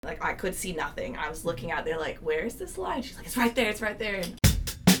Like, I could see nothing. I was looking out there like, where's this line? She's like, it's right there, it's right there. And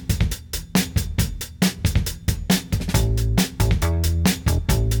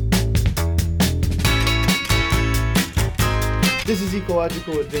this is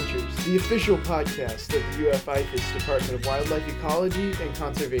Ecological Adventures, the official podcast of the UF-IFAS Department of Wildlife Ecology and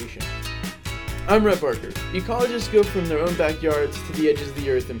Conservation. I'm Rhett Barker. Ecologists go from their own backyards to the edges of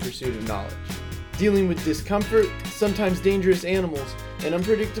the earth in pursuit of knowledge, dealing with discomfort, sometimes dangerous animals, and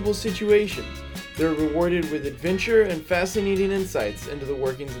unpredictable situations. They're rewarded with adventure and fascinating insights into the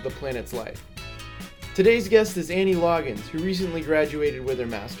workings of the planet's life. Today's guest is Annie Loggins, who recently graduated with her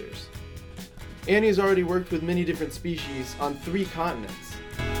master's. Annie has already worked with many different species on 3 continents.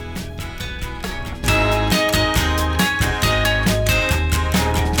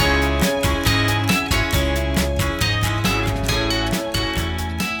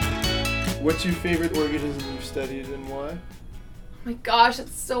 What's your favorite organism you've studied and why? oh my gosh,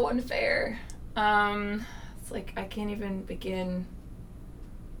 it's so unfair. It's like, I can't even begin.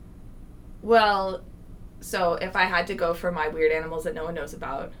 Well, so if I had to go for my weird animals that no one knows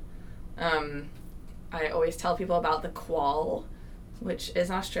about, I always tell people about the quoll, which is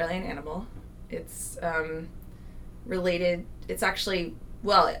an Australian animal. It's related. It's actually,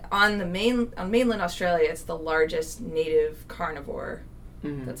 well, on mainland Australia, it's the largest native carnivore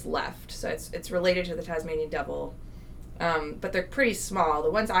that's left. So it's related to the Tasmanian devil, but they're pretty small.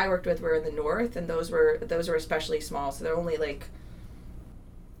 The ones I worked with were in the north, and those were especially small. So they're only like,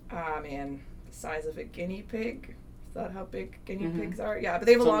 the size of a guinea pig. Is that how big guinea pigs are? Yeah, but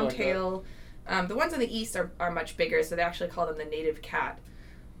they have a long tail. The ones in the east are much bigger, so they actually call them the native cat.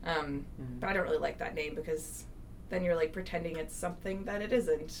 But I don't really like that name because then you're like pretending it's something that it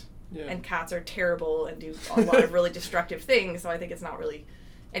isn't. Yeah. And cats are terrible and do a lot of really destructive things, so I think it's not really...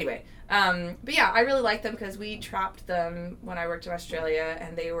 Anyway, but yeah, I really like them because we trapped them when I worked in Australia,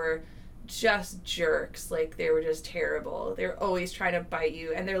 and they were just jerks. Like, they were just terrible. They're always trying to bite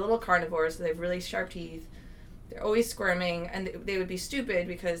you, and they're little carnivores, so they have really sharp teeth. They're always squirming, and they would be stupid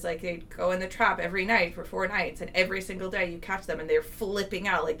because, like, they'd go in the trap every night for 4 nights, and every single day you catch them, and they're flipping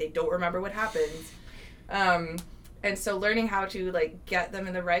out, like, they don't remember what happens. And so learning how to, like, get them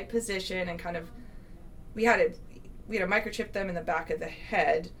in the right position and kind of... We had to microchip them in the back of the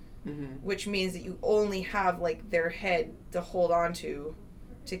head, which means that you only have, like, their head to hold on to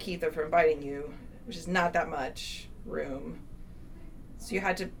keep them from biting you, which is not that much room. So you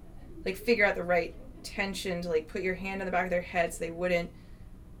had to, like, figure out the right tension to, like, put your hand on the back of their head so they wouldn't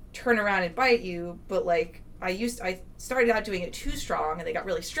turn around and bite you, but, like, I started out doing it too strong, and they got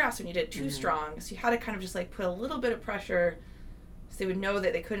really stressed when you did it too strong, so you had to kind of just, like, put a little bit of pressure so they would know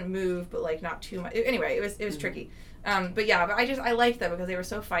that they couldn't move, but, like, not too much. Anyway, it was tricky. But yeah, but I liked them because they were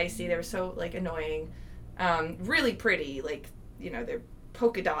so feisty, they were so, like, annoying, really pretty, like, you know, they're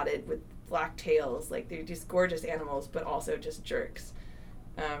polka dotted with black tails, like, they're just gorgeous animals, but also just jerks.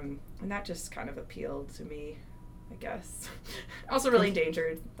 And that just kind of appealed to me, I guess. Also really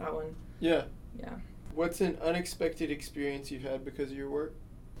endangered, that one. Yeah. Yeah. What's an unexpected experience you've had because of your work?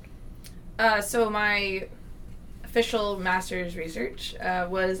 So my official master's research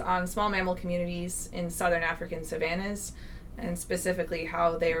was on small mammal communities in southern African savannas, and specifically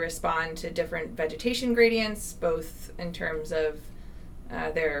how they respond to different vegetation gradients, both in terms of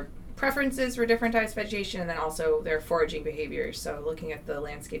their preferences for different types of vegetation and then also their foraging behaviors. So looking at the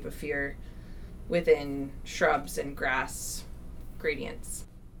landscape of fear within shrubs and grass gradients.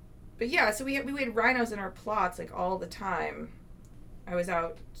 But yeah, so we had rhinos in our plots, like, all the time. I was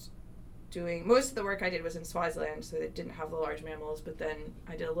out doing... Most of the work I did was in Swaziland, so they didn't have the large mammals, but then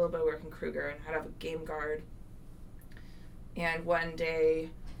I did a little bit of work in Kruger and had to have a game guard. And one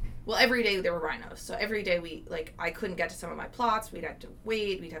day... Well, every day there were rhinos. So every day I couldn't get to some of my plots. We'd have to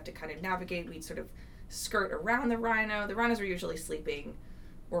wait. We'd have to kind of navigate. We'd sort of skirt around the rhino. The rhinos were usually sleeping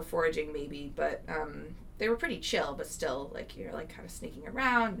or foraging maybe, but they were pretty chill, but still, like, you're, like, kind of sneaking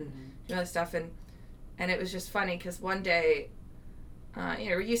around and doing other stuff. And it was just funny because one day,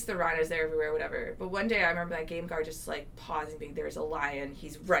 we're used to the rhinos, they're everywhere, whatever. But one day I remember that game guard just, like, pausing, being, there's a lion.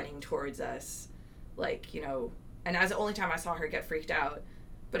 He's running towards us. Like, you know, and that was the only time I saw her get freaked out.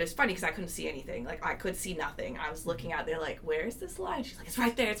 But it's funny because I couldn't see anything. Like, I could see nothing. I was looking out there like, where's this line? She's like, it's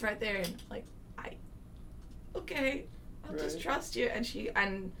right there, it's right there. And, like, okay, I'll just trust you.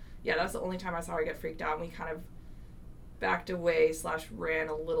 And yeah, that was the only time I saw her get freaked out. And we kind of backed away / ran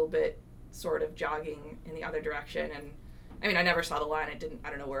a little bit, sort of jogging in the other direction. And, I mean, I never saw the line. I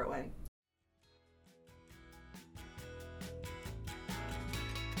don't know where it went.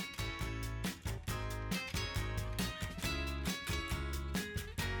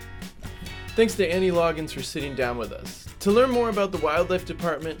 Thanks to Annie Loggins for sitting down with us. To learn more about the Wildlife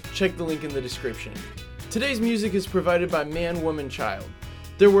Department, check the link in the description. Today's music is provided by Man, Woman, Child.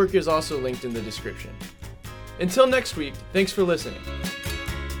 Their work is also linked in the description. Until next week, thanks for listening.